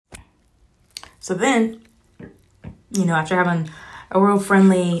So then, after having a real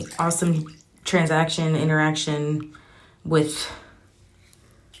friendly, awesome interaction with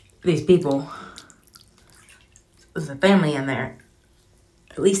these people, there's a family in there,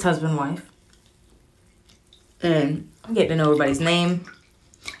 at least husband, wife. And I'm getting to know everybody's name,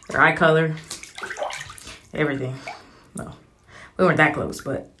 their eye color, everything. Well, we weren't that close,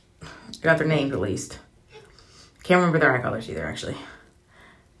 but got their names at least. Can't remember their eye colors either, actually.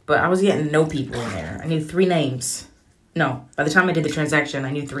 But I was getting to know people in there. I knew 3 names. No, by the time I did the transaction,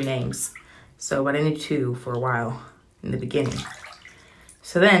 I knew 3 names. So, but I knew 2 for a while in the beginning.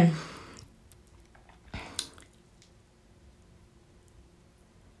 So then,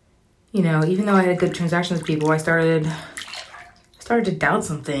 even though I had good transactions with people, I started to doubt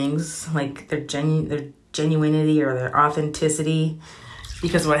some things, like their genuinity or their authenticity.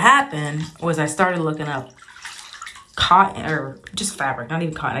 Because what happened was I started looking up cotton, or just fabric, not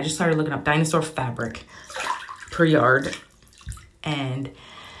even cotton. I just started looking up dinosaur fabric per yard. And,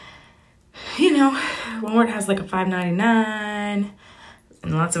 Walmart has like a $5.99,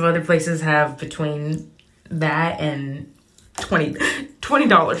 and lots of other places have between that and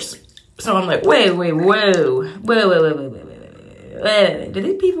 $20. So I'm like, whoa. Did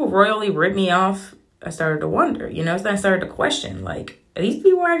these people royally rip me off? I started to wonder, so I started to question, like, are these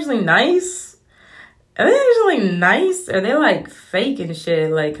people actually nice? Are they actually nice? Are they like fake and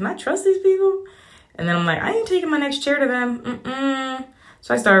shit? Like, can I trust these people? And then I'm like, I ain't taking my next chair to them.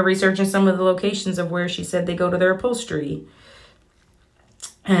 So I started researching some of the locations of where she said they go to their upholstery.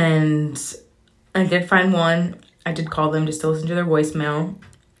 And I did find one. I did call them just to listen to their voicemail.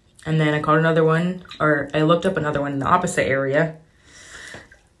 And then I called another one, or I looked up another one in the opposite area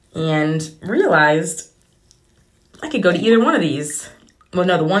and realized I could go to either one of these. Well,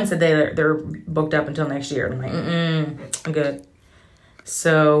 no, the one said they're booked up until next year. I'm like, I'm good.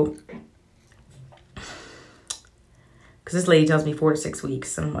 So, because this lady tells me 4 to 6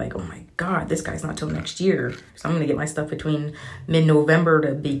 weeks. And I'm like, oh my God, this guy's not till next year. So I'm going to get my stuff between mid-November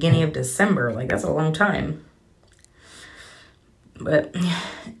to beginning of December. Like, that's a long time. But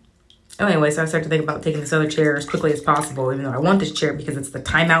anyway, so I started to think about taking this other chair as quickly as possible, even though I want this chair because it's the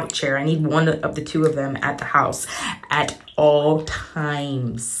timeout chair. I need one of the 2 of them at the house at all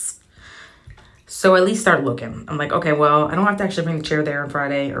times. So at least start looking. I'm like, okay, well, I don't have to actually bring the chair there on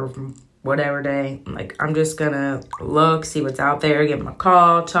Friday or whatever day. I'm like, I'm just going to look, see what's out there, give them a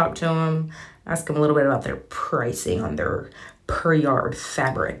call, talk to them, ask them a little bit about their pricing on their per yard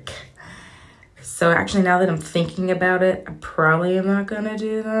fabric. So actually, now that I'm thinking about it, I probably am not going to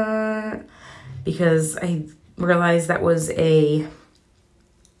do that because I realized that was a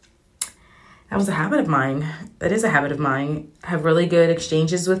habit of mine. That is a habit of mine. I have really good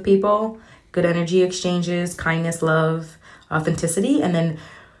exchanges with people, good energy exchanges, kindness, love, authenticity, and then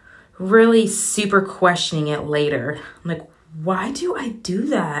really super questioning it later. I'm like, why do I do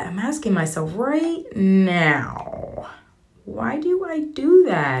that? I'm asking myself right now, why do I do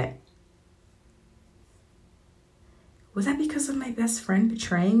that? Was that because of my best friend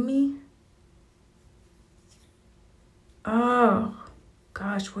betraying me? Oh,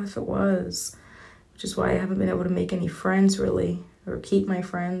 gosh, what if it was? Which is why I haven't been able to make any friends, really, or keep my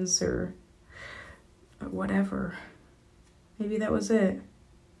friends, or whatever. Maybe that was it.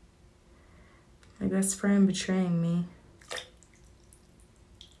 My best friend betraying me.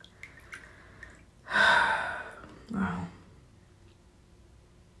 Wow.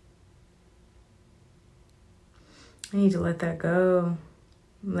 I need to let that go.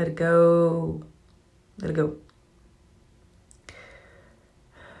 Let it go. Let it go.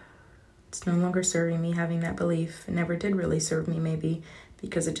 It's no longer serving me having that belief. It never did really serve me, maybe,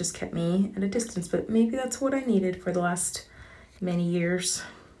 because it just kept me at a distance. But maybe that's what I needed for the last many years.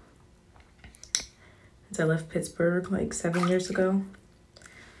 As I left Pittsburgh like 7 years ago.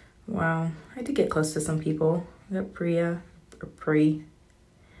 Wow. I did get close to some people. I got Pri.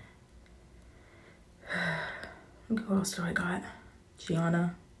 Who else do I got?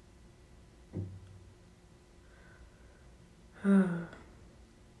 Gianna.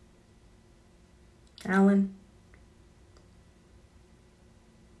 Alan.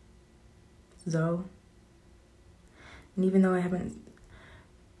 Zoe. And even though I haven't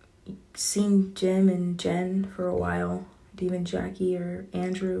seen Jim and Jen for a while, even Jackie or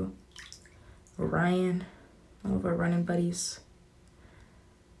Andrew or Ryan, all of our running buddies,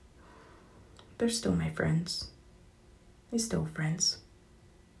 they're still my friends. They're still friends.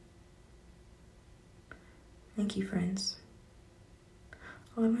 Thank you, friends.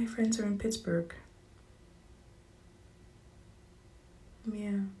 All of my friends are in Pittsburgh.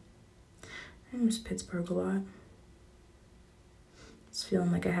 Yeah. I miss Pittsburgh a lot. Just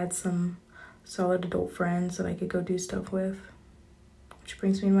feeling like I had some solid adult friends that I could go do stuff with. Which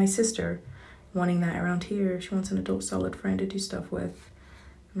brings me to my sister, wanting that around here. She wants an adult solid friend to do stuff with.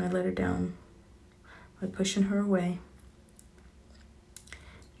 And I let her down by pushing her away.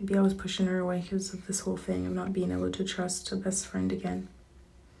 Maybe I was pushing her away because of this whole thing of not being able to trust a best friend again.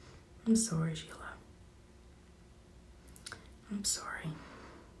 I'm sorry, Sheila. I'm sorry.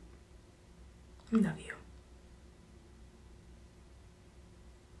 I love you.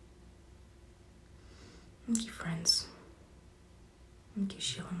 Thank you, friends. Thank you,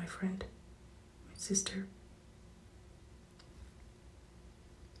 Sheila, my friend, my sister.